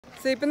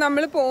So now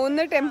we go to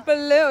the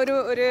temple,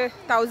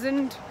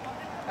 1,000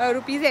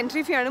 rupees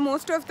entry fee.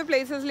 Most of the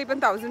places have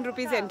 1,000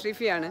 rupees entry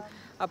fee.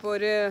 So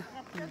a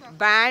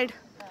bad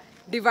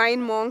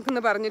divine monk in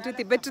the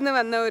Tibetan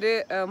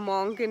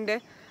monk in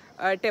the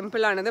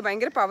temple. It's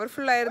very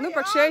powerful,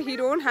 but he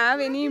don't have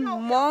any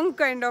monk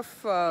kind of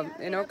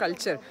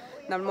culture.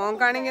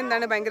 Monk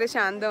is very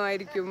shantam,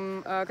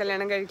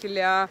 kalyanam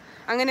kazhikkilla,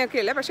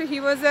 anganeyokkeilla. But he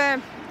was a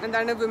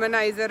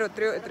womanizer,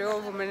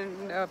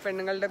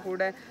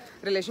 women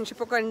relationship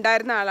okke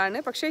undarna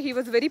aalanu. But he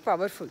was very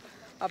powerful.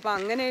 അപ്പോൾ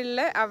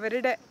അങ്ങനെയുള്ള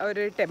അവരുടെ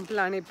ഒരു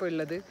ടെമ്പിളാണ് ഇപ്പോൾ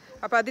ഉള്ളത്.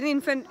 അപ്പോൾ അതിന്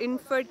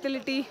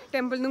infertility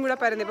temple എന്നും കൂടെ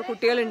പറയുന്നത്. ഇപ്പോൾ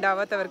കുട്ടികൾ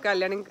ഉണ്ടാവാത്തവർക്ക്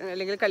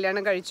അല്ലെങ്കിൽ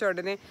കല്യാണം കഴിച്ച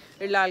ഉടനെ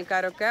ഉള്ള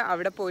ആൾക്കാരൊക്കെ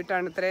അവിടെ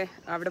പോയിട്ടാണ്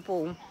അവിടെ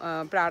പോവും,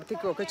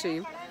 പ്രാർത്ഥിക്കുകയൊക്കെ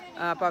ചെയ്യും.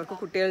 അപ്പോൾ അവർക്ക്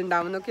കുട്ടികൾ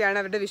ഉണ്ടാവുമെന്നൊക്കെയാണ്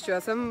അവരുടെ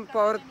വിശ്വാസം.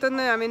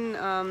 പുറത്തുനിന്ന്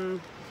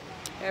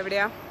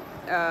എവിടെയാ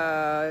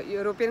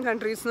യൂറോപ്യൻ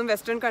കൺട്രീസിനും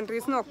വെസ്റ്റേൺ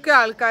കൺട്രീസിനും ഒക്കെ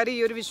ആൾക്കാർ ഈ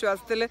ഒരു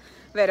വിശ്വാസത്തിൽ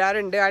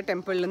വരാറുണ്ട് ആ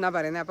ടെമ്പിളിൽ എന്നാണ്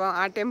പറയുന്നത്. അപ്പോൾ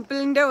ആ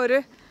ടെമ്പിളിൻ്റെ ഒരു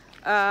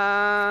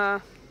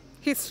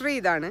ഹിസ്റ്ററി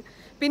ഇതാണ്.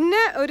 പിന്നെ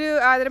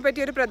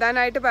അതിനെപ്പറ്റി ഒരു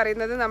പ്രധാനമായിട്ട്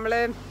പറയുന്നത് നമ്മൾ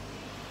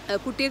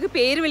കുട്ടികൾക്ക്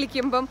പേര്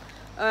വിളിക്കുമ്പം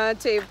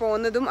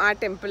പോകുന്നതും ആ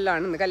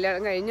ടെമ്പിളിലാണ്.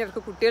 കല്യാണം കഴിഞ്ഞ്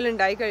അവർക്ക്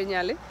കുട്ടികളുണ്ടായി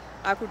കഴിഞ്ഞാൽ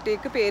ആ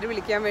കുട്ടിക്ക് പേര്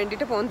വിളിക്കാൻ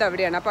വേണ്ടിയിട്ട് പോകുന്നത്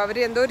അവിടെയാണ്. അപ്പോൾ അവർ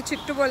എന്തോ ഒരു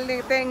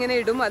ചുറ്റുപോലത്തെ ഇങ്ങനെ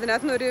ഇടും,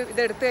 അതിനകത്ത് നിന്ന്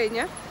ഇതെടുത്തു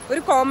കഴിഞ്ഞാൽ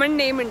ഒരു കോമൺ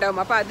നെയിം ഉണ്ടാവും.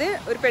 അപ്പോൾ അത്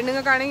ഒരു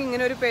പെണ്ണുങ്ങൾക്കാണെങ്കിൽ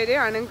ഇങ്ങനെ ഒരു പേര്,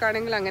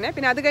 ആണുങ്ങൾക്കാണെങ്കിൽ അങ്ങനെ.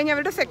 പിന്നെ അത് കഴിഞ്ഞ്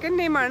അവരുടെ സെക്കൻഡ്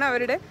നെയിമാണ്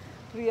അവരുടെ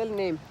real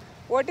name.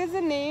 What is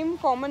the name,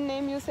 common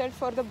name you said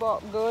for the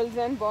girls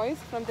and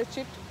boys from the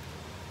chit?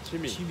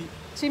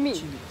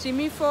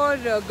 Chimi for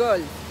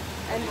girls.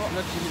 And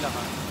not Chimi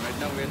Lhakhang. Right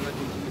now we are not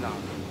in Chimi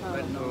Lhakhang.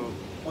 Right now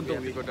on the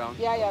way go down.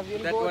 Yeah,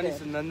 we'll that go one there.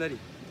 is Nandari.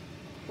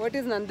 What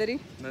is Nandari?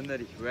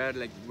 Nandari, where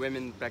like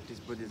women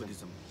practice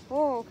Buddhism.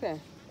 Oh, okay.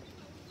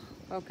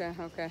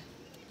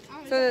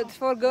 So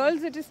for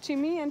girls it is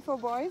Chimi, and for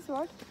boys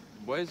what?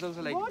 Boys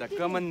also like the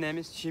common name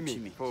is Chimi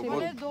for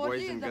both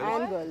boys and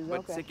girls. But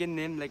okay. Second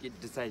name like it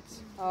decides.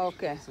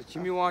 Okay. So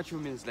Chimi Wachu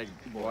means like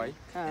boy,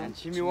 and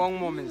Chimi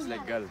Wangmo means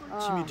like girl.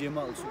 Chimi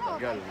Dema also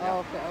girl.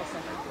 Okay.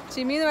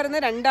 Chimi എന്ന്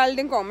പറയുന്ന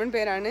രണ്ടാളുടെയും common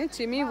പേരാണ്.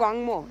 Chimi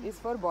Wangmo is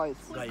for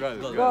boys.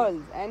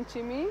 Girls. And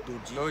Chimi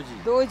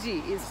Doji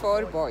is for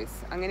boys.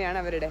 അങ്ങനെയാണ്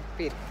അവരുടെ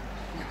പേര്.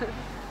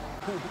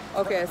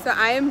 Okay, so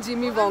I am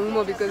Chimi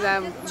Wangmo because I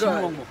am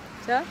girl.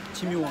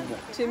 Chimi Wangmo.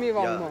 Chimi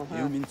Wangmo. Yeah,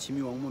 you mean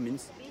Chimi Wangmo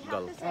means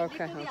girl.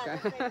 Okay.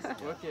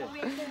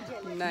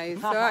 Nice.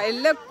 So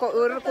ella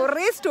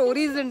korre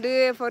stories undu.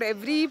 For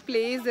every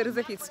place there is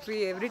a history.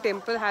 Every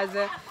temple has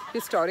a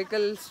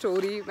historical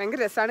story.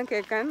 Bhayangara rasana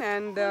kekkan,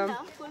 and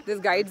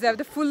these guides have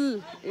the full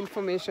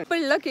information. Ipo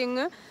ulla king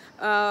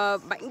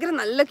bhayangara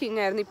nalla king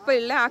aayirunnu. Ipo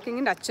illa aa king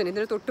inde achan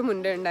idinu thottu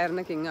munde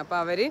undayirunna king. Appo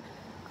avaru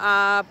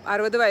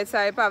 60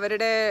 വയസ്സായപ്പോൾ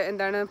അവരുടെ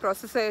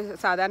process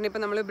സാധാരണ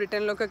ഇപ്പോൾ നമ്മൾ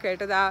ബ്രിട്ടനിലൊക്കെ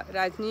കേട്ടത് ആ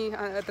രാജ്ഞി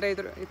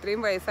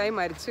ഇത്രയും വയസ്സായി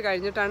മരിച്ചു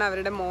കഴിഞ്ഞിട്ടാണ്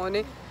അവരുടെ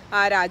മോന്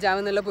ആ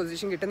രാജാവ് എന്നുള്ള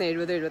പൊസിഷൻ കിട്ടുന്നത്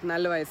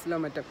 70-74 വയസ്സിലോ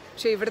മറ്റോ.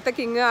 പക്ഷേ ഇവിടുത്തെ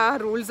കിങ് ആ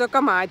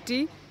റൂൾസൊക്കെ മാറ്റി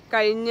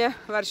കഴിഞ്ഞ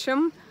വർഷം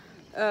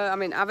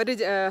അവർ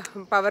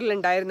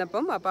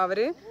പവറിലുണ്ടായിരുന്നപ്പം അപ്പോൾ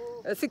അവർ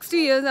 60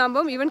 years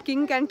ആകുമ്പം even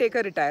king can take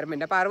A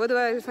retirement. അപ്പോൾ 60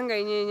 വയസ്സം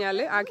കഴിഞ്ഞ് കഴിഞ്ഞാൽ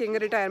ആ കിങ്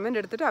റിട്ടയർമെൻറ്റ്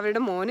എടുത്തിട്ട്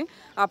അവരുടെ മോന്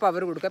ആ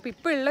പവർ കൊടുക്കും. അപ്പോൾ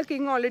ഇപ്പോൾ ഉള്ള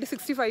കിങ് ഓൾറെഡി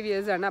 65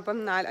 years ആണ്. അപ്പം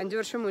 5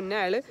 വർഷം മുന്നേ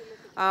അയാൾ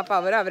ആ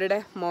പവർ അവരുടെ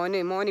മോൻ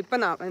ഇപ്പം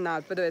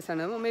 40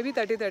 വയസ്സാണ്. May be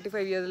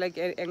 30-35 years like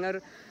എങ്ങർ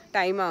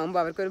time ആകുമ്പോൾ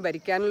അവർക്കൊരു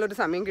ഭരിക്കാനുള്ളൊരു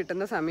സമയം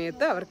കിട്ടുന്ന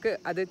സമയത്ത് അവർക്ക്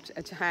അത്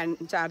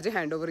ചാർജ്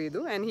ഹാൻഡ് ഓവർ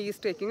ചെയ്തു. And he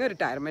is taking A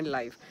retirement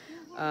life.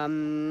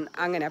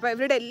 അങ്ങനെ അപ്പോൾ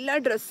ഇവരുടെ എല്ലാ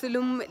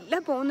ഡ്രസ്സിലും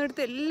എല്ലാം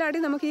പോകുന്നിടത്ത്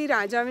എല്ലായിടെയും നമുക്ക് ഈ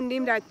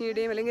രാജാവിൻ്റെയും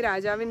രാജ്ഞിയുടെയും അല്ലെങ്കിൽ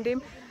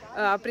രാജാവിൻ്റെയും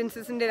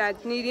പ്രിൻസസിൻ്റെ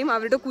രാജ്ഞിയുടെയും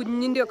അവരുടെ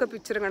കുഞ്ഞിൻ്റെയും ഒക്കെ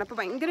പിക്ചർ കാണാം. അപ്പോൾ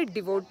ഭയങ്കര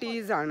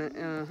ഡിവോട്ടീസാണ്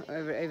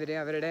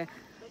അവരുടെ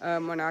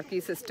മൊണാർക്കി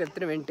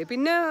സിസ്റ്റത്തിന് വേണ്ടി.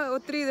 പിന്നെ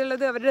ഒത്തിരി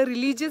ഇതുള്ളത് അവരുടെ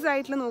റിലീജിയസ്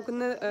ആയിട്ടുള്ള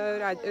നോക്കുന്ന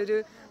ഒരു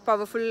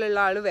പവർഫുൾ ഉള്ള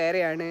ആൾ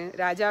വേറെയാണ്,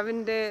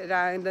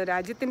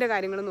 രാജ്യത്തിൻ്റെ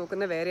കാര്യങ്ങൾ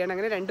നോക്കുന്ന വേറെയാണ്.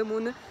 അങ്ങനെ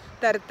 2-3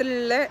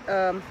 തരത്തിലുള്ള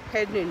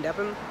ഹെഡുണ്ട്.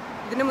 അപ്പം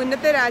ഇതിന്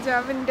മുന്നത്തെ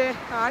രാജാവിൻ്റെ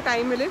ആ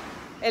ടൈമിൽ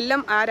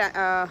എല്ലാം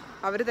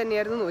അവർ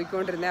തന്നെയായിരുന്നു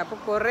നോക്കിക്കൊണ്ടിരുന്നത്. അപ്പോൾ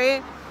കുറേ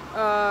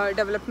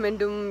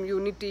ഡെവലപ്മെൻറ്റും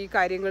യൂണിറ്റി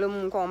കാര്യങ്ങളും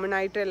കോമൺ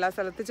ആയിട്ട് എല്ലാ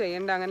സ്ഥലത്ത്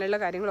ചെയ്യേണ്ട അങ്ങനെയുള്ള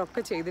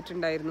കാര്യങ്ങളൊക്കെ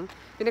ചെയ്തിട്ടുണ്ടായിരുന്നു.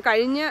 പിന്നെ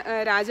കഴിഞ്ഞ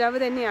രാജാവ്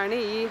തന്നെയാണ്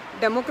ഈ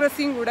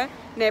ഡെമോക്രസിയും കൂടെ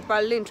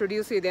നേപ്പാളിൽ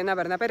ഇൻട്രൊഡ്യൂസ് ചെയ്തതെന്നാണ്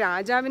പറയുന്നത്. അപ്പോൾ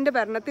രാജാവിൻ്റെ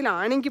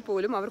ഭരണത്തിലാണെങ്കിൽ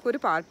പോലും അവർക്കൊരു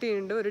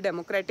പാർട്ടിയുണ്ട്, ഒരു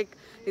ഡെമോക്രാറ്റിക്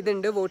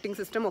ഇതുണ്ട്, വോട്ടിംഗ്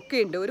സിസ്റ്റം ഒക്കെ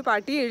ഉണ്ട്. ഒരു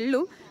പാർട്ടിയേ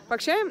ഉള്ളൂ,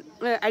 പക്ഷേ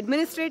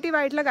അഡ്മിനിസ്ട്രേറ്റീവ്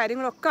ആയിട്ടുള്ള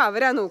കാര്യങ്ങളൊക്കെ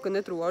അവരാണ്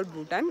നോക്കുന്നത് ത്രൂ ഔട്ട്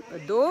ഭൂട്ടാൻ.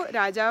 ഏതോ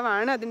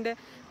രാജാവാണ് അതിൻ്റെ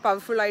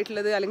പവർഫുൾ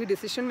ആയിട്ടുള്ളത് അല്ലെങ്കിൽ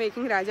ഡിസിഷൻ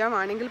മേക്കിംഗ്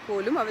രാജാവാണെങ്കിൽ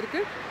പോലും അവർക്ക്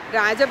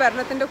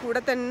രാജഭരണത്തിൻ്റെ കൂടെ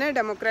തന്നെ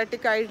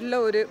ഡെമോക്രാറ്റിക് ആയിട്ടുള്ള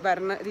ഒരു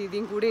ഭരണ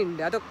രീതിയും കൂടി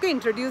ഉണ്ട്. അതൊക്കെ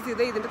ഇൻട്രൊഡ്യൂസ്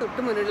ചെയ്ത് ഇതിൻ്റെ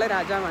തൊട്ട് മുന്നിലുള്ള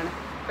രാജാവാണ്.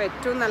 അപ്പോൾ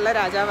ഏറ്റവും നല്ല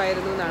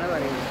രാജാവായിരുന്നു എന്നാണ്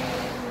പറയുന്നത്.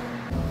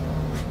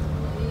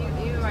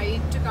 ഈ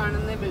വൈറ്റ്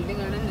കാണുന്ന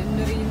ബിൽഡിംഗ് ആണ്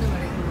നെന്നറി എന്ന്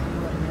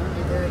പറയുന്നത്.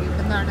 ഇത്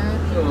ഇവിടുന്നാണ്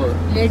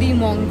ലേഡി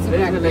മോങ്സ്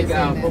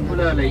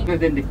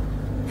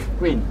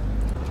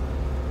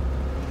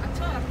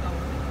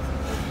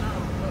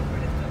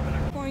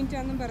പോയിന്റ്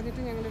ആണെന്നും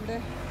പറഞ്ഞിട്ട് ഞങ്ങളിവിടെ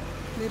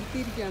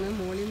നിർത്തിയിരിക്കുകയാണ്.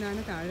 മോളിൽ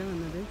നിന്നാണ് താഴെ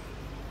വന്നത്.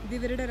 ഇത്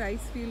ഇവരുടെ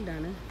റൈസ്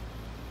ഫീൽഡാണ്,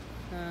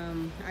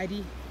 അരി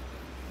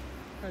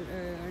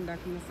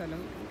ഉണ്ടാക്കുന്ന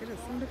സ്ഥലം ഭയങ്കര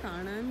രസമുണ്ട്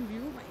കാണാൻ.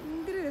 വ്യൂ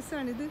ഭയങ്കര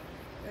രസമാണ്. ഇത്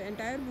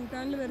എൻറ്റയർ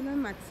ഭൂട്ടാനിൽ വരുന്നത്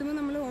മാക്സിമം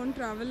നമ്മൾ ഓൺ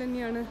ട്രാവൽ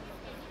തന്നെയാണ്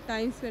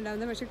ടൈം സ്പെൻഡ്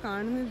ആവുന്നത്. പക്ഷെ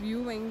കാണുന്ന വ്യൂ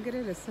ഭയങ്കര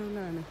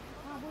രസമുള്ളതാണ്.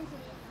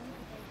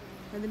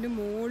 അതിൻ്റെ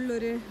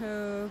മുകളിലൊരു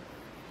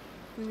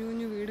കുഞ്ഞു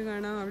കുഞ്ഞു വീട്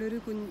കാണാം. അവിടെ ഒരു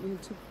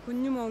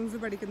കുഞ്ഞു മോങ്സ്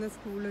പഠിക്കുന്ന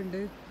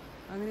സ്കൂളുണ്ട്.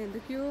 അങ്ങനെ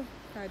എന്തൊക്കെയോ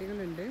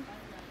കാര്യങ്ങളുണ്ട്.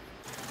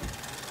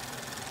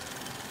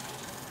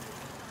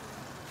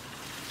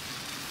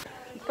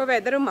 ഇപ്പോൾ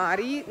വെതർ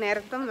മാറി.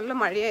 നേരത്തെ നല്ല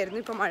മഴയായിരുന്നു.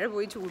 ഇപ്പോൾ മഴ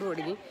പോയി ചൂട്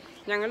തുടങ്ങി.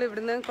 ഞങ്ങൾ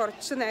ഇവിടുന്ന്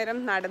കുറച്ച് നേരം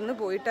നടന്ന്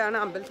പോയിട്ടാണ്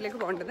അമ്പലത്തിലേക്ക്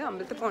പോകേണ്ടത്.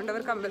 അമ്പലത്തിൽ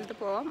പോകേണ്ടവർക്ക് അമ്പലത്തിൽ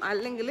പോവാം.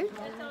 അല്ലെങ്കിൽ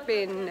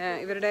പിന്നെ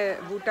ഇവരുടെ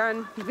ഭൂട്ടാൻ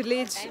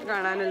വില്ലേജ്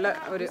കാണാനുള്ള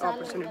ഒരു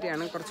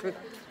ഓപ്പർച്യൂണിറ്റിയാണ്. കുറച്ച്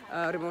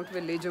റിമോട്ട്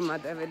വില്ലേജും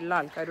അത് എല്ലാ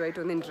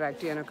ആൾക്കാരുമായിട്ടൊന്ന് ഇൻറ്ററാക്ട്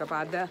ചെയ്യാനൊക്കെ. അപ്പോൾ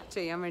അത്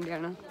ചെയ്യാൻ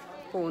വേണ്ടിയാണ്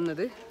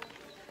പോകുന്നത്.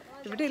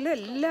 ഇവിടെയുള്ള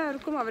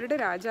എല്ലാവർക്കും അവരുടെ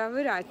രാജാവ്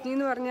രാജ്ഞി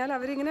എന്ന് പറഞ്ഞാൽ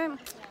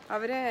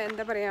അവരെ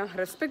എന്താ പറയുക,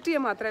 റെസ്പെക്റ്റ്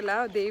ചെയ്യാൻ മാത്രമല്ല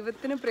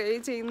ദൈവത്തിന് പ്രേ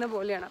ചെയ്യുന്ന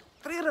പോലെയാണ്.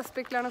 അത്രയും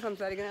റെസ്പെക്റ്റിലാണ്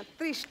സംസാരിക്കുന്നത്,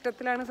 അത്രയും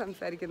ഇഷ്ടത്തിലാണ്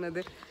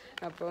സംസാരിക്കുന്നത്.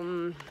 അപ്പം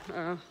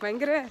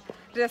ഭയങ്കര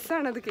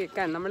രസമാണത്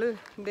കേൾക്കാൻ. നമ്മൾ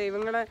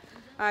ദൈവങ്ങളെ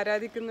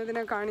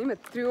ആരാധിക്കുന്നതിനെക്കാളും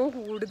എത്രയോ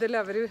കൂടുതൽ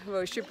അവർ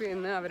വേർഷിപ്പ്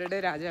ചെയ്യുന്ന അവരുടെ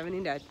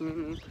രാജാവിനെയും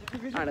രാജ്ഞിനെയും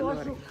ആണെന്ന്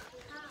പറയും.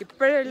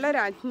 ഇപ്പോഴുള്ള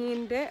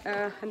രാജ്ഞീൻ്റെ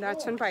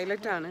അച്ഛൻ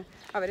പൈലറ്റാണ്.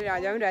 അവർ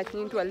രാജാവും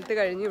രാജ്ഞിയും 12th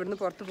കഴിഞ്ഞ് ഇവിടുന്ന്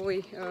പുറത്ത്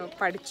പോയി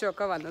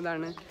പഠിച്ചൊക്കെ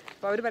വന്നതാണ്.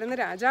 അപ്പോൾ അവർ പറയുന്ന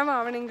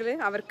രാജാവാവണമെങ്കിൽ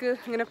അവർക്ക്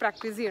ഇങ്ങനെ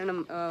പ്രാക്ടീസ് ചെയ്യണം,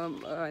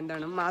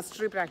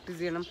 മാസ്റ്ററി പ്രാക്ടീസ്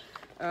ചെയ്യണം,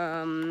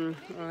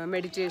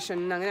 മെഡിറ്റേഷൻ,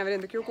 അങ്ങനെ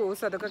അവരെന്തൊക്കെയോ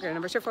കോഴ്സ് അതൊക്കെ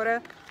കഴിയണം. പക്ഷേ ഫോർ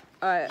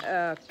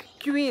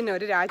ക്വീൻ,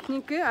 ഒരു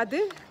രാജ്ഞിക്ക് അത്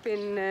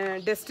പിന്നെ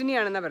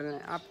ഡെസ്റ്റിനിയാണെന്നാണ്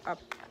പറയുന്നത്.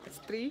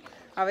 സ്ത്രീ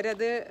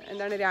അവരത്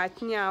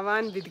രാജ്ഞി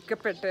ആവാൻ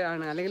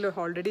വിധിക്കപ്പെട്ടതാണ്, അല്ലെങ്കിൽ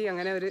ഓൾറെഡി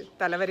അങ്ങനെ ഒരു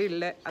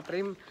തലവരയില്ല,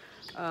 അത്രയും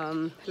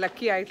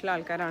ലക്കി ആയിട്ടുള്ള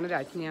ആൾക്കാരാണ്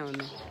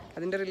രാജ്ഞിയാവുന്നത്.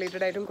 അതിൻ്റെ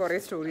റിലേറ്റഡ് ആയിട്ടും കുറേ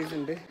സ്റ്റോറീസ്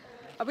ഉണ്ട്.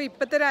 അപ്പോൾ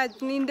ഇപ്പോഴത്തെ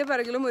രാജ്ഞീൻ്റെ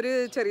പിറകിലും ഒരു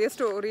ചെറിയ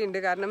സ്റ്റോറി ഉണ്ട്.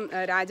 കാരണം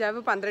രാജാവ്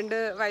 12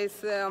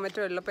 വയസ്സ്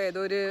മറ്റോ ഉള്ളപ്പോൾ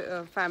ഏതോ ഒരു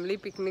ഫാമിലി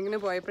പിക്നിക്കിന്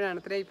പോയപ്പോഴാണ്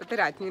ഇപ്പോഴത്തെ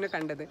രാജ്ഞീനെ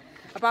കണ്ടത്.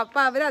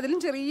 അപ്പോൾ അവർ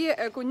അതിലും ചെറിയ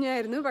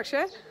കുഞ്ഞായിരുന്നു.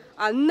 പക്ഷേ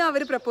അന്ന്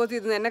അവർ പ്രപ്പോസ്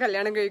ചെയ്തു, എന്നെ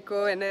കല്യാണം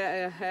കഴിക്കുമോ,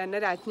 എന്നെ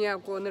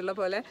രാജ്ഞിയാക്കുമോ എന്നുള്ള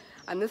പോലെ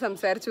അന്ന്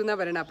സംസാരിച്ചു എന്നാണ്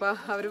പറയുന്നത്.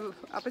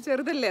 അപ്പോൾ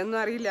ചെറുതല്ലേ, ഒന്നും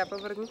അറിയില്ല. അപ്പോൾ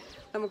പറഞ്ഞു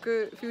നമുക്ക്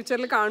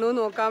ഫ്യൂച്ചറിൽ കാണുമോ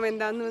നോക്കാം,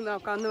 എന്താണെന്ന്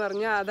നോക്കാമെന്ന്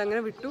പറഞ്ഞാൽ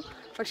അതങ്ങനെ വിട്ടു.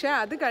 പക്ഷേ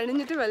അത്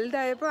കഴിഞ്ഞിട്ട്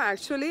വലുതായപ്പോൾ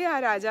ആക്ച്വലി ആ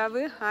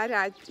രാജാവ്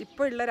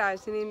ഇപ്പോൾ ഉള്ള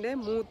രാജ്ഞീൻ്റെ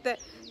മൂത്ത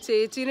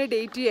ചേച്ചീനെ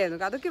ഡേറ്റ്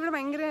ചെയ്യായിരുന്നു. അതൊക്കെ ഇവിടെ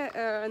ഭയങ്കര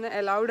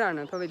അലൗഡാണ്.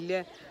 ഇപ്പോൾ വലിയ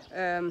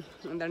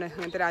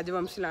അങ്ങനത്തെ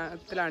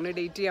രാജവംശത്തിലാണ്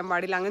ഡേറ്റ് ചെയ്യാൻ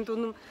പാടില്ല, അങ്ങനത്തെ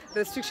ഒന്നും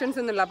റെസ്ട്രിക്ഷൻസ്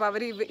ഒന്നുമില്ല. അപ്പോൾ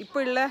അവർ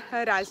ഇപ്പോൾ ഉള്ള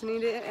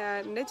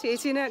രാജ്ഞീൻ്റെ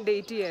ചേച്ചീനെ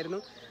ഡേറ്റ് ചെയ്യായിരുന്നു.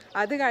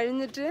 അത്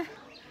കഴിഞ്ഞിട്ട്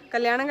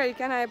കല്യാണം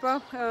കഴിക്കാനായപ്പോൾ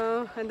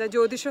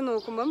ജ്യോതിഷം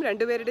നോക്കുമ്പം,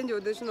 രണ്ടുപേരുടെയും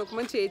ജ്യോതിഷം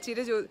നോക്കുമ്പം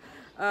ചേച്ചിയുടെ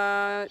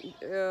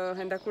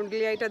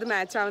കുണ്ടലിയായിട്ട് അത്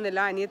മാച്ച് ആവുന്നില്ല,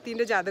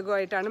 അനിയത്തിൻ്റെ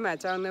ജാതകമായിട്ടാണ്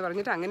മാച്ച് ആവുന്നത്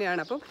പറഞ്ഞിട്ട്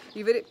അങ്ങനെയാണ്. അപ്പം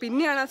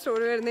പിന്നെയാണ് ആ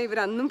സ്റ്റോറി വരുന്നത്, ഇവർ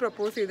അന്നും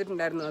പ്രപ്പോസ്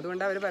ചെയ്തിട്ടുണ്ടായിരുന്നു.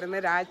 അതുകൊണ്ട് അവർ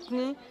പറയുന്നത്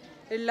രാജ്ഞി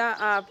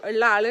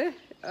ഉള്ള ആള്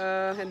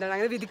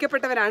അങ്ങനെ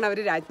വിധിക്കപ്പെട്ടവരാണ് അവർ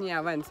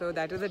രാജ്ഞിയാവാൻ. So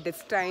that is A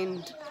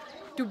destined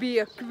to B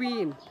A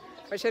Queen.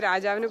 പക്ഷേ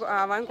രാജാവിന്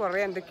ആവാൻ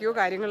കുറേ എന്തൊക്കെയോ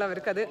കാര്യങ്ങൾ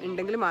അവർക്കത്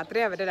ഉണ്ടെങ്കിൽ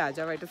മാത്രമേ അവരെ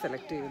രാജാവായിട്ട്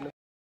സെലക്ട് ചെയ്യുള്ളൂ.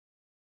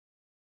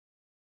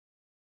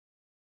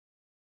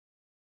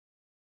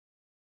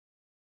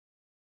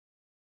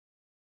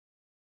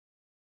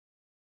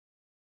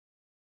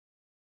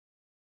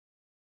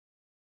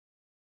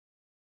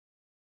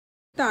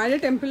 താഴെ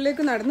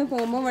ടെമ്പിളിലേക്ക് നടന്നു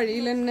പോകുമ്പോൾ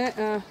വഴിയിൽ തന്നെ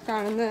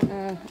കാണുന്ന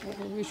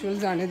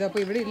വിഷ്വൽസ് ആണിത്.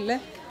 അപ്പോൾ ഇവിടെ ഉള്ള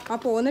ആ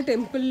പോകുന്ന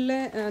ടെമ്പിളിൽ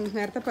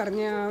നേരത്തെ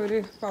പറഞ്ഞ ആ ഒരു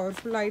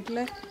പവർഫുള്ളായിട്ടുള്ള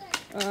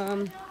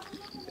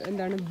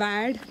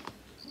ബാഡ്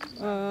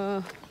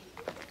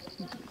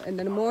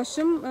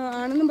മോശം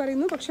ആണെന്നും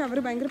പറയുന്നു. പക്ഷെ അവർ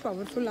ഭയങ്കര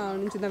പവർഫുൾ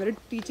ആണെന്ന് ചെയ്യുന്നത്.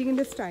 അവരുടെ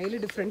ടീച്ചിങ്ങിൻ്റെ സ്റ്റൈൽ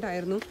ഡിഫറെൻ്റ്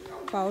ആയിരുന്നു.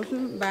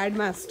 പവർഫുൾ ബാഡ്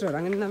മാസ്റ്റർ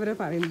അങ്ങനെ അവർ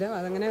പറയുന്നത്.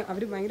 അതങ്ങനെ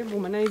അവർ ഭയങ്കര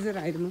വുമനൈസർ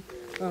ആയിരുന്നു,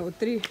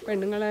 ഒത്തിരി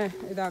പെണ്ണുങ്ങളെ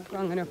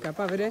ഇതാക്കുക അങ്ങനെയൊക്കെ.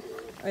 അപ്പോൾ അവർ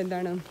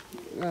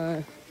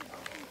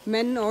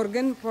മെൻ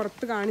ഓർഗൻ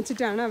പുറത്ത്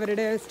കാണിച്ചിട്ടാണ്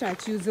അവരുടെ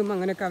സ്റ്റാച്യൂസും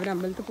അങ്ങനെയൊക്കെ. അവർ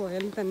അമ്പലത്തിൽ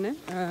പോയാൽ തന്നെ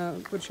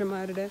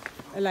പുരുഷന്മാരുടെ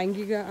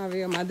ലൈംഗിക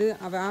അവയവം അത്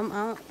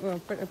ആ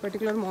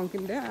പെർട്ടിക്കുലർ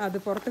മോങ്കിൻ്റെ അത്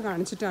പുറത്ത്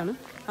കാണിച്ചിട്ടാണ്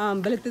ആ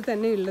അമ്പലത്തിൽ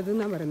തന്നെ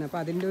ഉള്ളതെന്നാണ് പറയുന്നത്.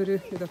 അപ്പോൾ അതിൻ്റെ ഒരു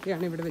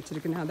ഇതൊക്കെയാണ് ഇവിടെ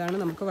വെച്ചിരിക്കുന്നത്. അതാണ്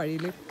നമുക്ക്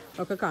വഴിയിൽ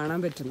ഒക്കെ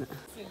കാണാൻ പറ്റുന്നത്.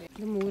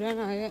 ഇത്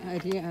മൂരാനായ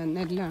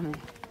നെല്ലാണ്.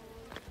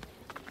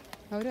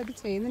 അവരത്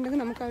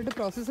ചെയ്യുന്നുണ്ടെങ്കിൽ നമുക്ക് അവരുടെ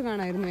പ്രോസസ്സ്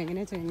കാണാമായിരുന്നു,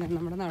 എങ്ങനെയാണ് ചെയ്യുന്നത്.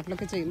 നമ്മുടെ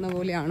നാട്ടിലൊക്കെ ചെയ്യുന്ന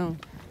പോലെയാണോ,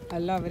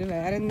 അല്ല അവർ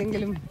വേറെ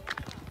എന്തെങ്കിലും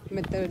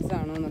മെത്തേഡ്സ്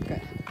ആണോ എന്നൊക്കെ.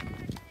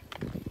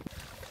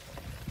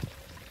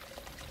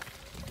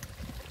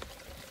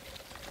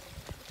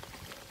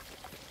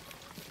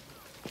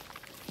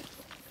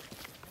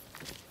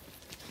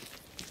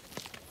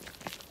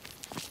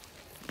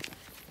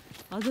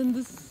 അതെന്ത്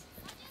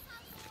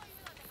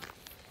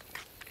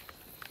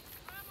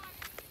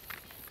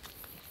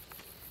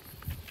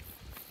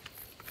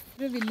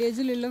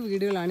വില്ലേജിലുള്ള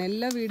വീടുകളാണ്.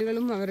 എല്ലാ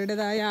വീടുകളും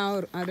അവരുടേതായ ആ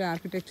ഒരു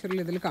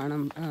ആർക്കിടെക്ചറിൽ ഇതിൽ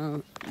കാണാം.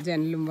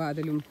 ജനലും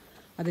വാതിലും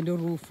അതിൻ്റെ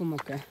റൂഫും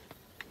ഒക്കെ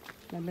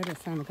നല്ല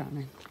രസമാണ്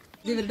കാണാൻ.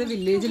 ഇത് ഇവരുടെ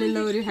വില്ലേജിലുള്ള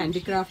ഒരു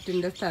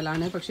ഹാൻഡിക്രാഫ്റ്റിൻ്റെ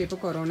സ്ഥലമാണ്. പക്ഷേ ഇപ്പോൾ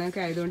കൊറോണ ഒക്കെ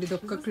ആയതുകൊണ്ട്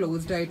ഇതൊക്കെ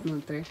ക്ലോസ്ഡ് ആയിരുന്നു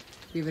അത്രേ.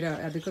 ഇവർ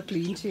അതൊക്കെ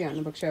ക്ലീൻ ചെയ്യാണ്.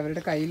 പക്ഷെ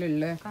അവരുടെ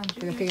കയ്യിലുള്ള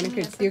ഇതൊക്കെ ഇങ്ങനെ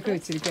കെട്ടിയൊക്കെ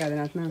വെച്ചിരിക്കുക.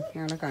 അതിനകത്ത്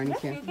ഞങ്ങളെ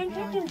കാണിക്കാം.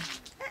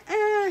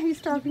 he's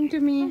talking to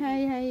me. Hi,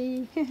 hi.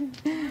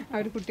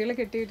 അവർ കുട്ടികളെ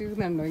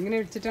കെട്ടിയിട്ടിരുന്നുണ്ടോ ഇങ്ങനെ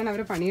വെച്ചിട്ടാണ്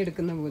അവർ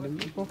പണിയെടുക്കുന്നത് പോലും.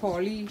 ഇപ്പോൾ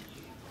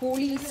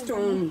ഹോളി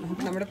സ്റ്റോൺ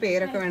നമ്മുടെ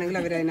പേരൊക്കെ വേണമെങ്കിൽ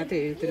അവർ അതിനകത്ത്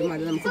എഴുതരും.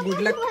 അത് നമുക്ക്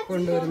ഗുഡ് ലക്ക്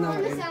കൊണ്ടുവരുന്ന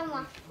പറയുന്നത്.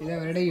 ഇത്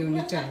അവരുടെ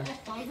യൂണിറ്റാണ്.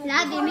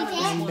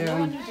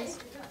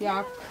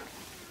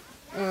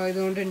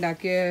 ഇതുകൊണ്ട്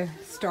ഉണ്ടാക്കിയ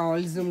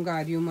സ്റ്റോൾസും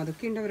കാര്യവും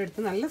അതൊക്കെ ഉണ്ട് അവരുടെ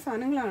അടുത്ത്. നല്ല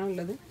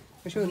സാധനങ്ങളാണുള്ളത്,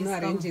 പക്ഷെ ഒന്നും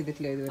അറേഞ്ച്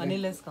ചെയ്തിട്ടില്ല ഇതുവരെ.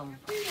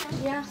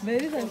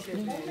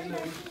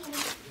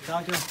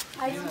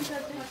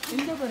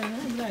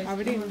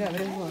 അവിടെ ഉണ്ട്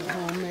അവർ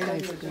ഹോം മെയ്ഡ്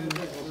ഐസ്ക്രീം.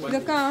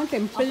 ഇതൊക്കെ ആ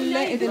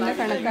ടെമ്പിളിലെ ഇതിൻ്റെ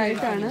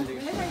കണക്കായിട്ടാണ്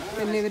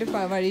പിന്നെ ഇവർ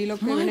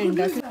വഴിയിലൊക്കെ ഇങ്ങനെ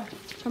ഉണ്ടാക്കി.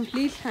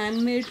 കംപ്ലീറ്റ്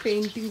ഹാൻഡ് മെയ്ഡ്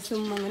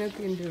പെയിൻറ്റിങ്സും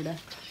അങ്ങനെയൊക്കെ ഉണ്ട് ഇവിടെ.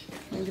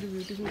 ഭയങ്കര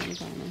ബ്യൂട്ടിഫുൾ ആണ്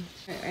കാണാൻ.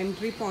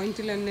 എൻട്രി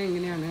പോയിന്റിൽ തന്നെ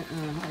എങ്ങനെയാണ്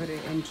അവർ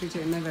എൻട്രി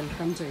ചെയ്യുന്നത്,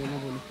 വെൽക്കം ചെയ്യുന്ന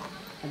പോലും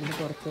അതിൻ്റെ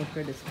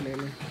പുറത്തൊക്കെ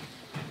ഡിസ്പ്ലേയിൽ.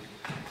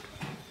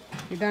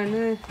 ഇതാണ്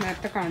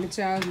നേരത്തെ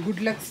കാണിച്ച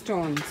ഗുഡ് ലക്ക്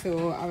സ്റ്റോൺ. സോ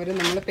അവർ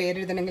നമ്മൾ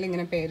പേരെഴുതണമെങ്കിൽ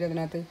ഇങ്ങനെ പേര്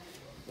അതിനകത്ത്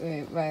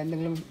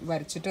എന്തെങ്കിലും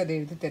വരച്ചിട്ട് അത്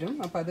എഴുതി തരും.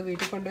 അപ്പോൾ അത്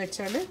വീട്ടിൽ കൊണ്ട്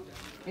വെച്ചാൽ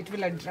it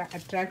will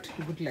attract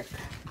good luck.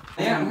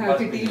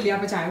 കിട്ടിയില്ല,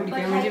 അപ്പോൾ ചായ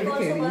കുടിക്കാൻ വേണ്ടി ഇവിടെ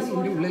കയറി.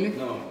 ഇതിൻ്റെ ഉള്ളിൽ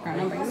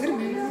കാണാൻ ഭയങ്കര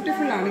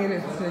ബ്യൂട്ടിഫുൾ ആണ് ഈ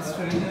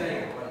റെസ്റ്റോറൻറ്റ്.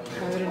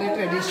 അവരുടെ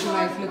ട്രഡീഷണൽ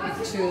ആയിട്ടുള്ള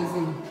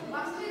പിക്ചേഴ്സും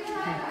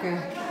ഒക്കെ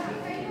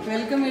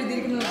വെൽക്കം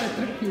എഴുതിയിരിക്കുന്നത്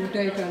എത്ര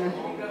ക്യൂട്ടായിട്ടാണ്.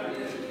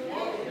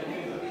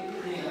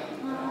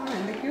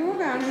 എന്തൊക്കെയോ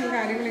കാണുന്ന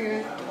കാര്യങ്ങളിങ്ങനെ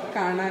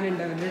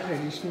കാണാനുണ്ട് അവരുടെ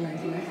ട്രഡീഷണൽ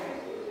ആയിട്ടുള്ള.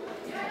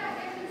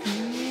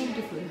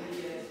 Beautiful,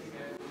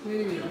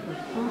 very beautiful.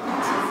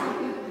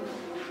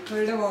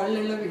 അവരുടെ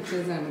വാളിലുള്ള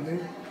പിക്ചേഴ്സാണിത്.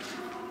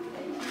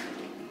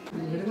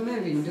 ഇവിടെ നിന്ന്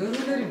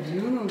വിൻഡോസിൻ്റെ ഒരു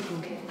വ്യൂ നോക്കൂ,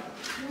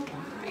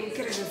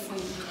 ഭയങ്കര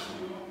രസം.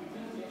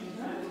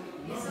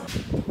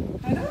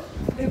 ഹലോ,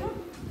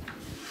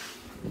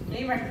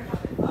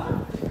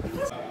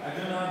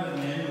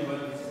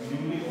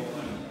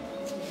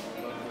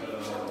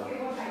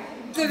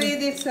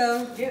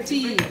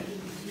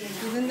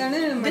 ഇതെന്താണ്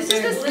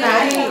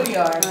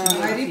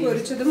അരി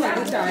പൊരിച്ചതും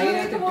അത്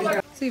ചായയിനകത്ത്.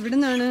 സോ ഇവിടെ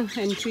നിന്നാണ്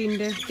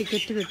എൻട്രീൻ്റെ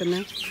ടിക്കറ്റ്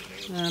കിട്ടുന്നത്.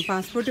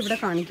 പാസ്പോർട്ട് ഇവിടെ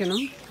കാണിക്കണം.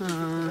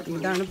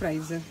 ഇതാണ്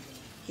price.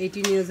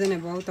 18 years and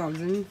above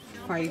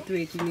 1,005 to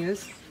 18 years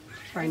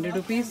 500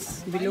 rupees.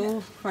 Below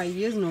 5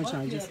 years no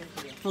charges.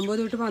 9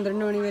 തൊട്ട്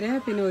 12 മണി വരെ,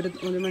 പിന്നെ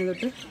 1 മണി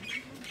തൊട്ട്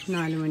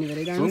 4 മണി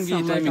വരെ. ഇതാണ്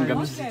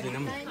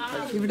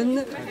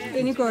ഇവിടുന്ന്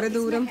ഇനി കുറേ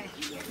ദൂരം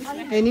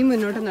ഇനിയും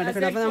മുന്നോട്ട്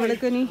നടക്കണം. അപ്പോൾ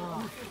നമ്മൾക്ക് ഇനി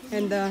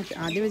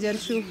ആദ്യം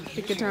വിചാരിച്ചു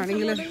ടിക്കറ്റ്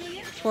ആണെങ്കിൽ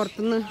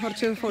പുറത്തുനിന്ന്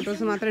കുറച്ച്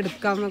ഫോട്ടോസ് മാത്രം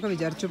എടുക്കാമെന്നൊക്കെ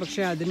വിചാരിച്ചു.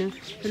 പക്ഷേ അതിന്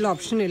ഉള്ള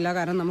ഓപ്ഷൻ ഇല്ല,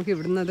 കാരണം നമുക്ക്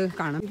ഇവിടുന്ന് അത്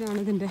കാണാം. ഇതാണ്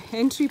ഇതിൻ്റെ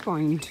എൻട്രി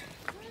പോയിന്റ്.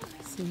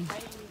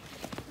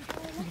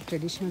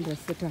 ട്രഡീഷണൽ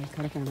ഡ്രസ് ഇട്ട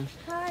ആൾക്കാരെ കാണാം.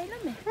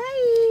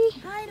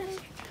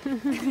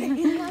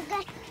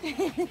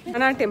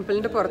 ഞാൻ ആ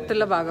ടെമ്പിളിൻ്റെ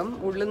പുറത്തുള്ള ഭാഗം,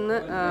 ഉള്ളിൽ നിന്ന്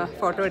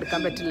ഫോട്ടോ എടുക്കാൻ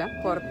പറ്റില്ല.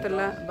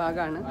 പുറത്തുള്ള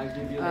ഭാഗമാണ്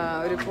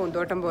ഒരു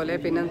പൂന്തോട്ടം പോലെ.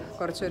 പിന്നെ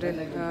കുറച്ചൊരു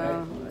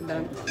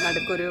എന്താണ്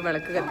നടുക്കൊരു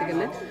വിളക്ക്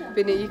കത്തിക്കുന്നത്.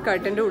 പിന്നെ ഈ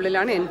കർട്ടൻ്റെ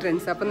ഉള്ളിലാണ്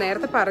എൻട്രൻസ്. അപ്പം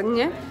നേരത്തെ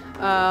പറഞ്ഞ്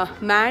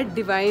മാഡ്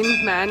ഡിവൈൻ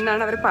മാൻ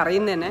എന്നാണ് അവർ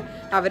പറയുന്നത് തന്നെ.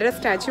 അവരുടെ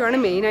സ്റ്റാച്ചു ആണ്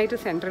മെയിനായിട്ട്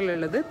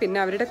സെൻട്രലുള്ളത്. പിന്നെ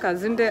അവരുടെ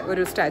കസിൻ്റെ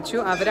ഒരു സ്റ്റാച്ചു,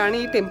 അവരാണ്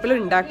ഈ ടെമ്പിൾ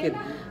ഉണ്ടാക്കിയത്,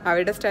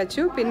 അവരുടെ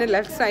സ്റ്റാച്ചു. പിന്നെ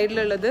ലെഫ്റ്റ്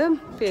സൈഡിലുള്ളത്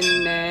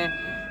പിന്നെ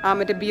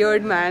മറ്റേ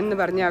ബിയേർഡ് മാൻ എന്ന്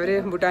പറഞ്ഞ് അവർ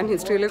ഭൂട്ടാൻ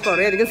ഹിസ്റ്ററിയിൽ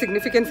കുറേയധികം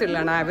സിഗ്നിഫിക്കൻസ്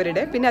ഉള്ളതാണ്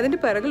അവരുടെ. പിന്നെ അതിൻ്റെ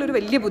പിറകിൽ ഒരു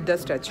വലിയ ബുദ്ധ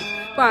സ്റ്റാച്ചു.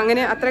 അപ്പോൾ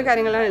അങ്ങനെ അത്ര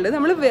കാര്യങ്ങളാണ് ഉള്ളത്.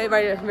 നമ്മൾ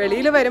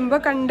വെളിയിൽ വരുമ്പോൾ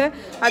കണ്ട്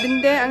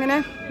അതിൻ്റെ അങ്ങനെ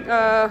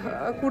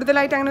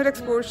കൂടുതലായിട്ട് അങ്ങനെ ഒരു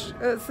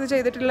എക്സ്പോസ്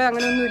ചെയ്തിട്ടുള്ള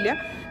അങ്ങനെയൊന്നുമില്ല.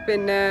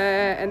 പിന്നെ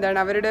എന്താണ്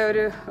അവരുടെ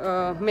ഒരു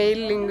മെയിൽ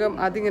ലിംഗം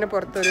അതിങ്ങനെ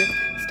പുറത്തൊരു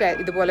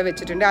ഇതുപോലെ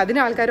വെച്ചിട്ടുണ്ട്. അതിന്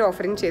ആൾക്കാർ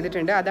ഓഫറിങ്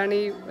ചെയ്തിട്ടുണ്ട്. അതാണ്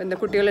ഈ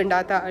കുട്ടികൾ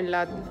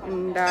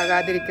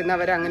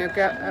ഉണ്ടാകാതിരിക്കുന്നവർ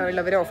അങ്ങനെയൊക്കെ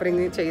ഉള്ളവർ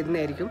ഓഫറിങ്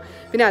ചെയ്യുന്നതായിരിക്കും.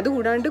 പിന്നെ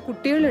അതുകൂടാണ്ട്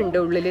കുട്ടികളുണ്ട്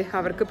ഉള്ളിൽ,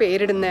 അവർക്ക്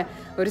പേരിടുന്ന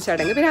ഒരു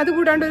ചടങ്ങ്. പിന്നെ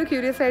അതുകൂടാണ്ട് ഒരു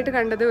ക്യൂരിയസ് ആയിട്ട്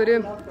കണ്ടത് ഒരു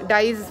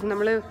ഡൈസ്,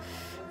 നമ്മൾ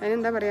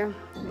അതിനെന്താ പറയുക,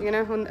 ഇങ്ങനെ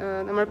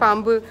നമ്മൾ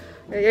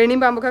ഏണിയും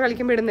പാമ്പൊക്കെ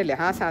കളിക്കുമ്പോൾ ഇടുന്നില്ല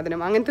ആ സാധനം,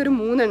 അങ്ങനത്തെ ഒരു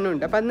 3 എണ്ണം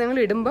ഉണ്ട്. അപ്പോൾ അത് ഞങ്ങൾ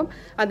ഇടുമ്പം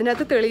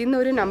അതിനകത്ത് തെളിയുന്ന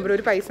ഒരു നമ്പർ,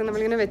 ഒരു പൈസ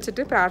നമ്മളിങ്ങനെ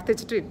വെച്ചിട്ട്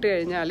പ്രാർത്ഥിച്ചിട്ട് ഇട്ട്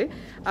കഴിഞ്ഞാൽ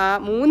ആ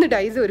 3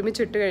 ഡൈസ്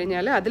ഒരുമിച്ച് ഇട്ട്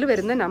കഴിഞ്ഞാൽ അതിൽ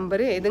വരുന്ന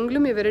നമ്പർ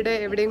ഏതെങ്കിലും ഇവരുടെ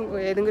എവിടെയും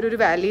ഏതെങ്കിലും ഒരു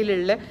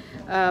വാലിയിലുള്ള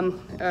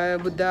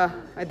ബുദ്ധ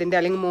അതിൻ്റെ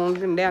അല്ലെങ്കിൽ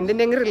മോങ്കിൻ്റെ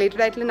അതിൻ്റെ എങ്ങനെ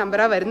റിലേറ്റഡ് ആയിട്ടുള്ള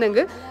നമ്പറാണ്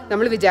വരുന്നെങ്കിൽ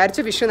നമ്മൾ വിചാരിച്ച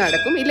വിഷു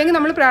നടക്കും. ഇല്ലെങ്കിൽ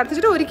നമ്മൾ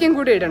പ്രാർത്ഥിച്ചിട്ട് ഒരിക്കലും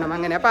കൂടി ഇടണം.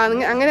 അങ്ങനെ അപ്പോൾ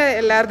അങ്ങനെ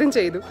എല്ലാവരും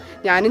ചെയ്തു,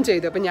 ഞാനും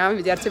ചെയ്തു. അപ്പോൾ ഞാൻ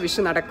വിചാരിച്ച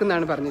വിഷു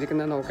നടക്കുമെന്നാണ്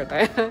പറഞ്ഞിരിക്കുന്നത്.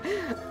 നോക്കട്ടെ.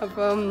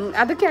 അപ്പം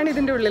അതൊക്കെയാണ്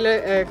ഇതിൻ്റെ ഉള്ളിൽ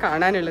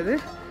കാണാനുള്ളത്.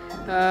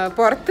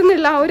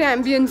 പുറത്തുനിന്നുള്ള ആ ഒരു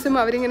ആംബിയൻസും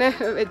അവരിങ്ങനെ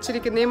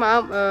വെച്ചിരിക്കുന്നതും ആ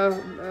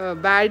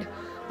ബാഡ്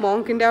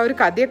മോങ്കിൻ്റെ ആ ഒരു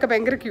കഥയൊക്കെ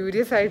ഭയങ്കര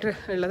ക്യൂരിയസ് ആയിട്ട്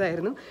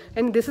ഉള്ളതായിരുന്നു.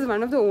 And this is one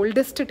of the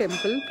oldest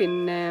temple.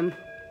 പിന്നെ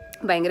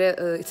ഭയങ്കര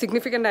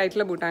സിഗ്നിഫിക്കൻ്റ്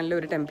ആയിട്ടുള്ള ഭൂട്ടാനിലെ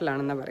ഒരു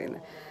ടെമ്പിളാണെന്നാണ്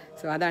പറയുന്നത്.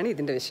 സോ അതാണ്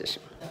ഇതിൻ്റെ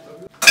വിശേഷം.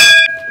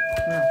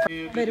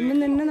 വരുമ്പം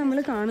തന്നെ നമ്മൾ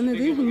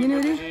കാണുന്നത് ഇങ്ങനെ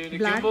ഒരു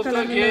ബ്ലാക്ക്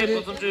കളറിലുള്ള ഒരു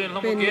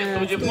പിന്നെ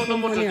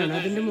പോലെയാണ്.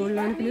 അതിൻ്റെ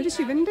മുകളിലാണ് പിന്നെ ഒരു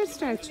ശിവൻ്റെ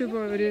സ്റ്റാച്ചു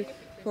ഒരു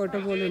ഫോട്ടോ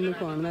പോലെ ഒന്ന്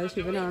കാണുന്നത്. അത്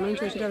ശിവനാണോ എന്ന്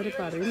ചോദിച്ചിട്ട് അവർ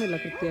പറയുന്നില്ല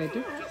കൃത്യമായിട്ട്.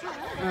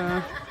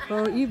 അപ്പോൾ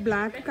ഈ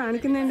ബ്ലാക്ക്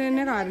കാണിക്കുന്നതിൻ്റെ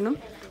തന്നെ കാരണം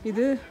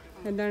ഇത്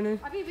എന്താണ്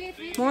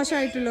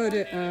മോശമായിട്ടുള്ള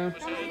ഒരു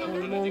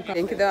മോങ്ക.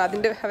 എനിക്കിത്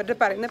അവരുടെ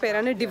പറയുന്ന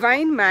പേരാണ്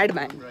ഡിവൈൻ മാഡ്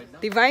മാൻ.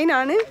 ഡിവൈൻ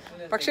ആണ്,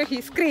 പക്ഷേ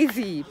he's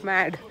crazy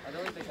mad.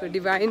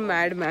 Divine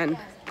mad മാൻ.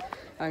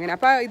 അങ്ങനെ.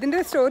 അപ്പോൾ ഇതിൻ്റെ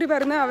സ്റ്റോറി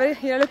പറഞ്ഞാൽ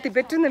ഇയാൾ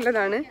ടിബറ്റിൽ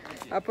നിന്നുള്ളതാണ്.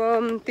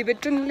 അപ്പം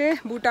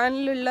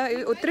ഭൂട്ടാനിലുള്ള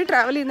ഒത്തിരി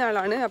ട്രാവൽ ചെയ്യുന്ന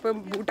ആളാണ്. അപ്പം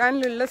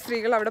ഭൂട്ടാനിലുള്ള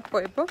സ്ത്രീകൾ അവിടെ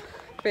പോയപ്പോൾ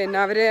പിന്നെ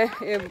അവരെ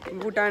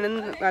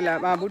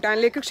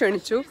ഭൂട്ടാനിലേക്ക്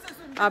ക്ഷണിച്ചു.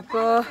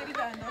 അപ്പോൾ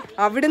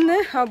അവിടുന്ന്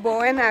ബോ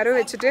ആൻഡ് ആരോ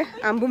വെച്ചിട്ട്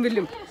അമ്പും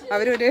വില്ലും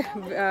അവരൊരു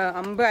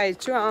അമ്പ്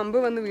അയച്ചു. ആ അമ്പ്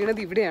വന്ന്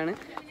വീണത് ഇവിടെയാണ്.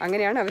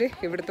 അങ്ങനെയാണ് അവർ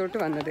ഇവിടത്തോട്ട്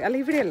വന്നത്. അല്ല,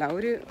 ഇവിടെയല്ല,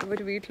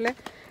 ഒരു വീട്ടിലെ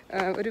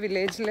ഒരു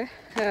വില്ലേജിൽ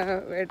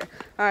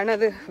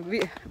ആണത്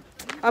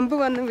അമ്പ്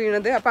വന്ന്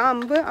വീണത്. അപ്പോൾ ആ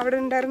അമ്പ് അവിടെ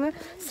ഉണ്ടായിരുന്ന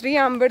സ്ത്രീ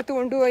അമ്പെടുത്ത്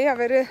കൊണ്ടുപോയി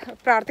അവർ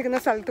പ്രാർത്ഥിക്കുന്ന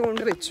സ്ഥലത്ത്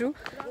കൊണ്ട് വെച്ചു.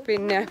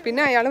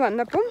 പിന്നെ അയാൾ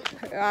വന്നപ്പം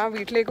ആ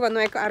വീട്ടിലേക്ക് വന്നു.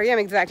 അറിയാം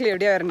എക്സാക്ട്ലി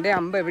എവിടെയാണ് വരേണ്ടത്,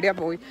 അമ്പ് എവിടെയാണ്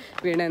പോയി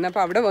വീണതെന്ന്.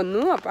 അപ്പോൾ അവിടെ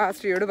വന്നു. അപ്പോൾ ആ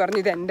സ്ത്രീയോട്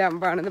പറഞ്ഞു ഇത് എൻ്റെ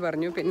അമ്പാണെന്ന്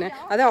പറഞ്ഞു. പിന്നെ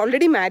അത്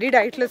ഓൾറെഡി മാരീഡ്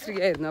ആയിട്ടുള്ള സ്ത്രീ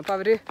ആയിരുന്നു. അപ്പോൾ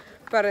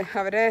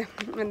അവരെ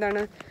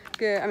എന്താണ്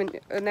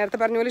നേരത്തെ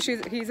പറഞ്ഞ പോലെ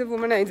ഹീസ് എ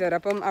വുമനൈസർ.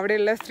 അപ്പം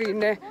അവിടെയുള്ള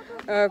സ്ത്രീൻ്റെ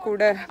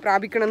കൂടെ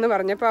പ്രാപിക്കണമെന്ന്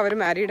പറഞ്ഞപ്പോൾ അവർ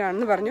മാരീഡ്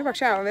ആണെന്ന് പറഞ്ഞു.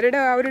 പക്ഷെ അവരുടെ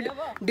ആ ഒരു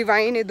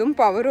ഡിവൈൻ ഇതും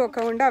പവറും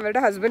ഒക്കെ കൊണ്ട്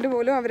അവരുടെ ഹസ്ബൻഡ്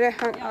പോലും അവരെ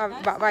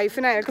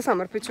വൈഫിനെ അയാൾക്ക്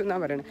സമർപ്പിച്ചു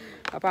എന്നാണ് പറയുന്നത്.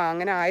 അപ്പോൾ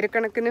അങ്ങനെ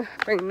ആയിരക്കണക്കിന്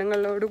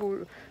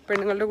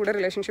പെണ്ണുങ്ങളുടെ കൂടെ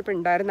റിലേഷൻഷിപ്പ്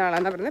ഉണ്ടായിരുന്ന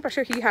ആളാണെന്നാണ് പറയുന്നത്.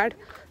 പക്ഷേ he had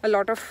a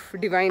lot of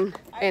divine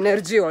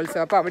energy also.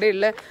 അപ്പോൾ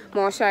അവിടെയുള്ള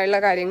മോശമായുള്ള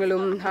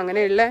കാര്യങ്ങളും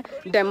അങ്ങനെയുള്ള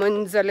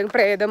ഡെമൺസ് അല്ലെങ്കിൽ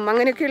പ്രേതം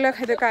അങ്ങനെയൊക്കെയുള്ള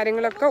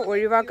കാര്യങ്ങളൊക്കെ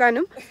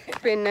ഒഴിവാക്കാനും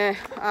പിന്നെ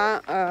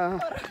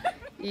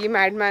ഈ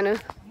മാഡ്മാന്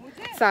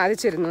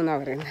സാധിച്ചിരുന്നു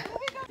എന്നാണ് പറയുന്നത്.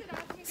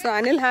 So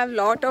Anil have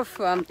lot of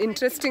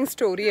interesting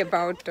story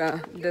about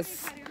this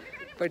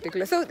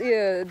particular. So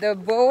the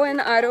bow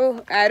and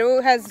arrow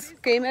has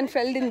came and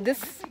fell in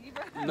this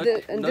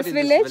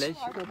village.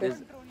 Okay.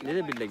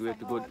 Little bit like we have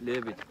to go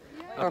little bit.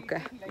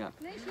 Okay. Yeah.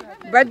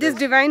 But this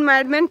divine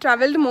madman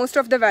traveled most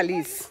of the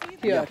valleys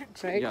here,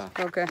 right? Yeah.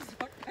 Okay.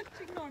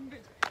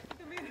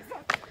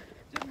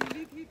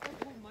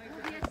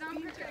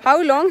 How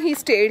long he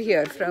stayed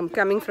here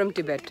coming from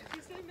Tibet?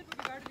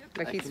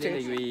 Like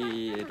Actually,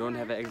 we don't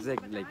have an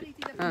exact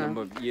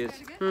number of years.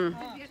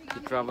 He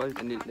traveled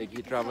and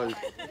he traveled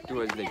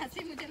towards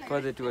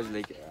further towards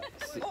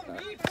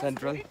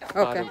central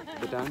part of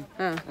Bhutan,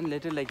 and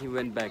later he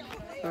went back.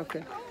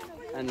 Okay.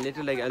 And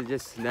later I'll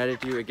just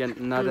narrate you again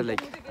another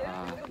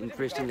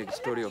interesting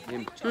story of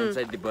him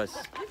inside the bus.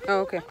 Oh,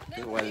 okay.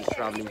 While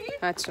traveling.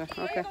 Achha,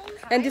 okay.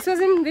 And this was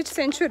in which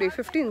century?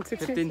 15th,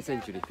 16th? 15th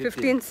century.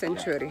 15th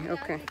century,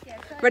 okay.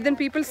 But then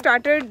people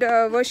started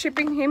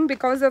worshipping him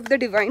because of the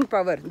divine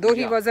power, though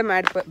he was a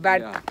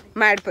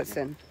mad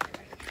person.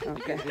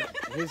 Okay.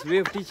 His way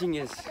of teaching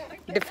is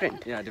different.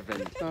 Yeah,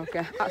 different.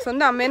 Okay.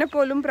 സ്വന്തം അമ്മേനെ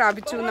പോലും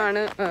പ്രാപിച്ചു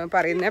എന്നാണ്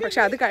പറയുന്നത്. പക്ഷെ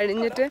അത്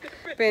കഴിഞ്ഞിട്ട്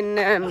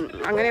പിന്നെ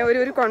അങ്ങനെ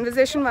ഒരു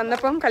കോൺവെർസേഷൻ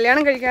വന്നപ്പം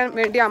കല്യാണം കഴിക്കാൻ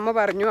വേണ്ടി അമ്മ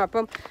പറഞ്ഞു.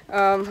 അപ്പം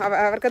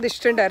അവർക്കത്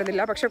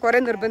ഇഷ്ടമുണ്ടായിരുന്നില്ല. പക്ഷെ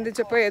കുറേ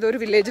നിർബന്ധിച്ചപ്പോൾ ഏതോ ഒരു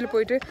വില്ലേജിൽ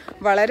പോയിട്ട്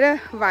വളരെ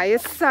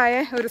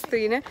വയസ്സായ ഒരു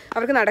സ്ത്രീനെ,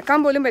 അവർക്ക് നടക്കാൻ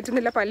പോലും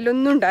പറ്റുന്നില്ല,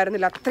 പല്ലൊന്നും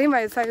ഉണ്ടായിരുന്നില്ല, അത്രയും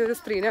വയസ്സായ ഒരു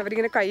സ്ത്രീനെ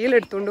അവരിങ്ങനെ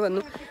കയ്യിലെടുത്തുകൊണ്ട്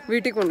വന്നു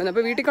വീട്ടിൽ കൊണ്ടുവന്നു.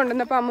 അപ്പോൾ വീട്ടിൽ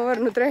കൊണ്ടുവന്നപ്പോൾ അമ്മ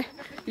പറഞ്ഞു ഇത്രേ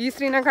ഈ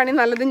സ്ത്രീനെക്കാണി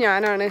നല്ലത്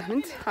ഞാനാണ്.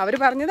 മീൻസ് അവർ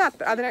പറഞ്ഞത്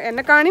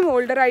എന്നെക്കാണിയും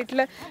ഓൾഡർ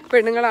ആയിട്ടുള്ള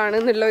പെണ്ണുങ്ങളാണ്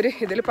എന്നുള്ളൊരു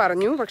ഇതിൽ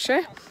പറഞ്ഞു. പക്ഷേ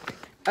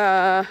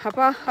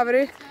അപ്പോൾ അവർ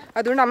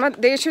അതുകൊണ്ട് അമ്മ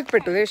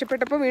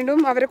ദേഷ്യപ്പെട്ടപ്പോൾ വീണ്ടും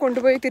അവരെ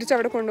കൊണ്ടുപോയി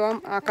തിരിച്ചവിടെ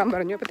ആക്കാൻ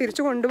പറഞ്ഞു. അപ്പോൾ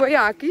തിരിച്ചു കൊണ്ടുപോയി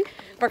ആക്കി.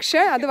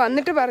 പക്ഷേ അത്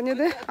വന്നിട്ട്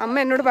പറഞ്ഞത് അമ്മ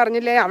എന്നോട്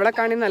പറഞ്ഞില്ലേ അവരെ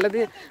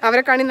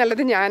കാണി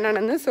നല്ലത്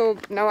ഞാനാണെന്ന്. So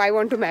now I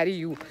want to marry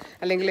U,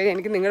 അല്ലെങ്കിൽ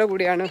എനിക്ക് നിങ്ങളുടെ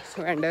കൂടെയാണ്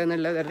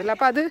വേണ്ടതെന്നുള്ള തരത്തിൽ.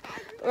 അപ്പോൾ അത്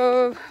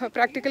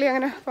പ്രാക്ടിക്കലി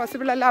അങ്ങനെ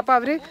പോസിബിൾ അല്ല. അപ്പോൾ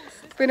അവർ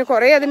പിന്നെ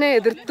കുറേ അതിനെ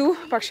എതിർത്തു.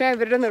 പക്ഷേ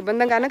ഇവരുടെ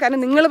നിർബന്ധം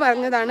കാരണം നിങ്ങൾ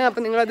പറഞ്ഞതാണ്,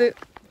 അപ്പോൾ നിങ്ങളത്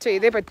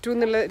ചെയ്തേ പറ്റൂ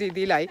എന്നുള്ള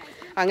രീതിയിലായി.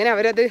 അങ്ങനെ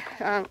അവരത്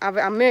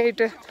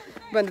അമ്മയായിട്ട്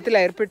ബന്ധത്തിൽ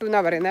ഏർപ്പെട്ടു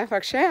എന്നാണ് പറയുന്നത്.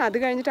 പക്ഷേ അത്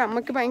കഴിഞ്ഞിട്ട്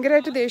അമ്മയ്ക്ക്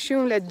ഭയങ്കരമായിട്ട്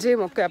ദേഷ്യവും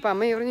ലജ്ജയും ഒക്കെ. അപ്പോൾ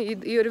അമ്മ പറഞ്ഞു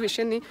ഈ ഒരു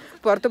വിഷയം നീ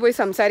പുറത്ത് പോയി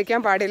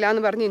സംസാരിക്കാൻ പാടില്ല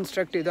എന്ന് പറഞ്ഞ്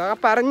ഇൻസ്ട്രക്ട് ചെയ്തു. ആ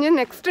പറഞ്ഞ്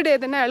നെക്സ്റ്റ് ഡേ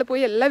തന്നെ അയാൾ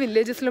പോയി എല്ലാ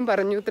വില്ലേജസിലും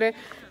പറഞ്ഞു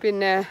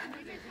പിന്നെ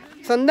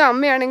സ്വന്തം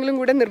അമ്മയാണെങ്കിലും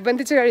കൂടെ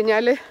നിർബന്ധിച്ച്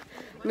കഴിഞ്ഞാൽ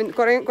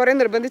കുറേ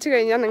നിർബന്ധിച്ച്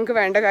കഴിഞ്ഞാൽ നിങ്ങൾക്ക്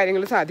വേണ്ട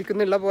കാര്യങ്ങൾ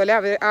സാധിക്കുന്നുള്ള പോലെ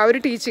ആ ഒരു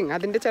ടീച്ചിങ്,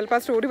 അതിൻ്റെ ചിലപ്പോൾ ആ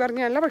സ്റ്റോറി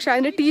പറഞ്ഞല്ല, പക്ഷേ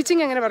അതിൻ്റെ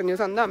ടീച്ചിങ് എങ്ങനെ പറഞ്ഞു,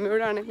 സ്വന്തം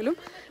അമ്മയോടാണെങ്കിലും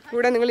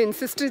കൂടെ നിങ്ങൾ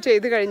ഇൻസിസ്റ്റ്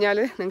ചെയ്ത് കഴിഞ്ഞാൽ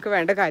നിങ്ങൾക്ക്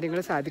വേണ്ട കാര്യങ്ങൾ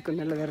സാധിക്കും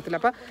എന്നുള്ള തരത്തിൽ.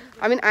 അപ്പോൾ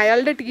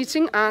അയാളുടെ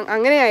ടീച്ചിങ്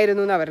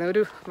അങ്ങനെയായിരുന്നു എന്നാണ്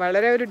പറയുന്നത്.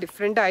 വളരെ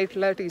ഡിഫറെൻ്റ്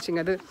ആയിട്ടുള്ള ടീച്ചിങ്.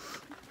 അത്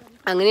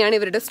അങ്ങനെയാണ്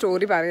ഇവരുടെ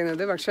സ്റ്റോറി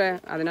പറയുന്നത്. പക്ഷേ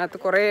അതിനകത്ത്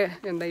കുറേ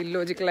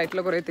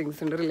ഇല്ലോജിക്കലായിട്ടുള്ള കുറേ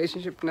തിങ്സ് ഉണ്ട്.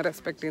 റിലേഷൻഷിപ്പിനെ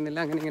റെസ്പെക്ട് ചെയ്യുന്നില്ല,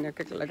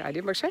 ഇങ്ങനെയൊക്കെ ഉള്ള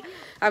കാര്യം. പക്ഷേ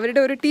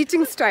അവരുടെ ഒരു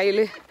ടീച്ചിങ്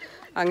സ്റ്റൈല്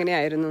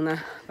അങ്ങനെയായിരുന്നു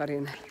എന്നാണ്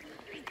പറയുന്നത്.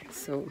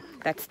 So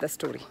that's the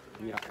story.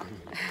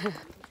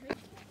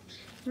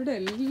 ഇവിടെ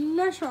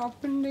എല്ലാ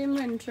ഷോപ്പിൻ്റെയും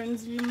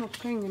എൻട്രൻസിലും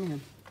ഒക്കെ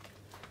ഇങ്ങനെയാണ്.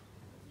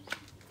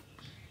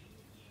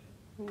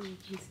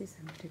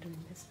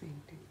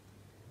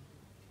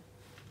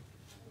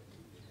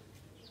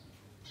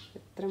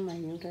 എത്ര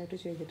മൈന്യൂട്ടായിട്ട്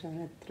ചെയ്തിട്ടാണ്,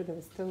 എത്ര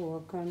ദിവസത്തെ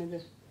വർക്കാണിത്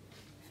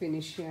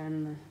ഫിനിഷ്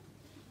ചെയ്യാനെന്ന്,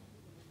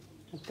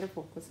 എത്ര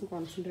ഫോക്കസും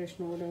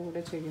കോൺസെൻട്രേഷനോടെ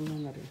കൂടെ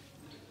ചെയ്യുന്നതെന്നറിയാം.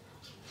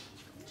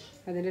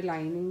 അതിൻ്റെ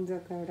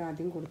ലൈനിങ്സൊക്കെ അവിടെ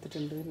ആദ്യം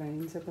കൊടുത്തിട്ടുണ്ട്,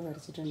 ലൈൻസൊക്കെ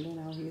വരച്ചിട്ടുണ്ട്.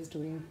 Now he is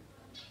doing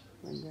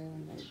one by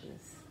one like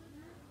this.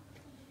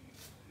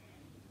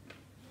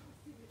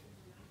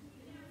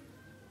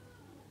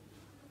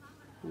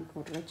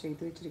 കുറേ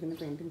ചെയ്ത് വെച്ചിരിക്കുന്ന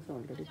പെയിൻറ്റിങ്സ്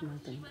ഓൾറെഡി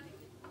ഇതിനകത്തുണ്ട്.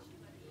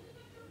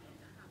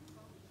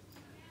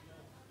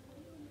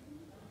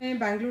 मैं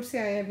बैंगलोर से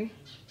आया अभी।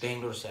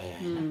 बेंगलोर से आया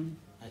है ना?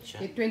 अच्छा।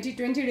 ये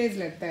 20 days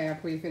लगता है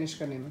आपको ये फिनिश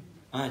करने में?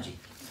 हाँ जी।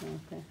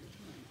 ओके।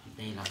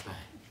 नहीं लगता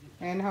है।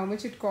 And how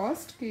much it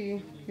cost कि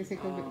किसी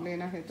को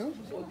लेना है तो?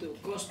 वो तो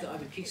कॉस्ट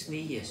अभी फिक्स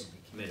नहीं है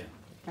मेरा।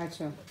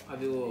 अच्छा।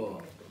 अभी वो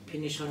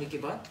फिनिश होने के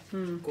बाद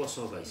कॉस्ट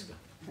होगा इसका।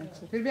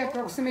 अच्छा, फिर भी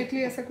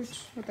अप्रोक्सीमेटली ऐसा कुछ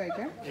होता है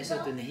क्या? ऐसा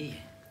तो नहीं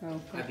है।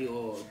 अभी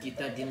वो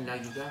कितना दिन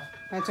लगेगा?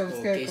 अच्छा,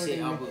 उसके कैसे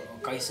अब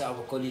कैसा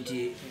अब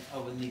क्वालिटी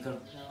अब निकल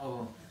अब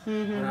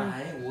रहा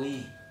है वही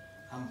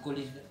हम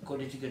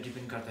क्वालिटी का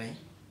डिपेंड करता है।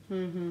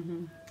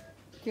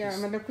 क्या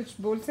मतलब कुछ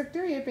बोल सकते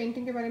हो ये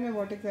पेंटिंग के बारे में?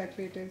 What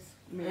exactly it is?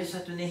 ऐसा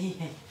तो नहीं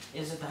है,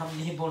 ऐसा तो हम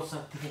नहीं बोल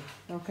सकते।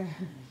 ഓക്കെ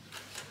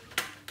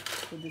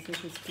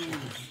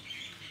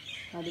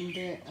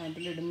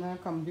അതിലിടുന്ന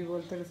കമ്പി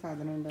പോലത്തെ ഒരു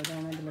സാധനമുണ്ട്,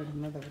 അതാണ്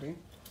അതിലിടുന്നത് അവർ.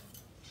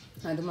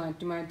 അത്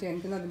മാറ്റി മാറ്റി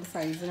എനിക്ക് അതിൻ്റെ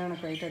സൈസിനാണ്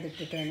ആയിട്ട്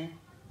അതിട്ടിട്ടാണ്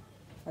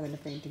അതിൻ്റെ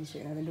പെയിൻറ്റിങ്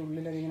ചെയ്യുന്നത്. അതിൻ്റെ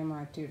ഉള്ളിൽ അതിങ്ങനെ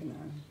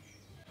മാറ്റിയിടുന്നതാണ്.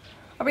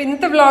 അപ്പോൾ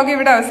ഇന്നത്തെ വ്ളോഗ്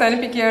ഇവിടെ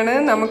അവസാനിപ്പിക്കുകയാണ്.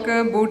 നമുക്ക്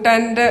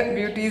ഭൂട്ടാൻ്റെ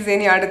ബ്യൂട്ടീസ്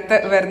ഇനി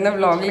അടുത്ത വരുന്ന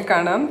വ്ളോഗിൽ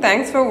കാണാം.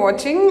 Thanks for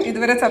watching.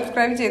 ഇതുവരെ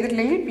സബ്സ്ക്രൈബ്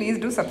ചെയ്തിട്ടില്ലെങ്കിൽ please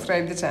do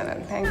subscribe the channel.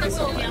 Thank you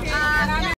so much.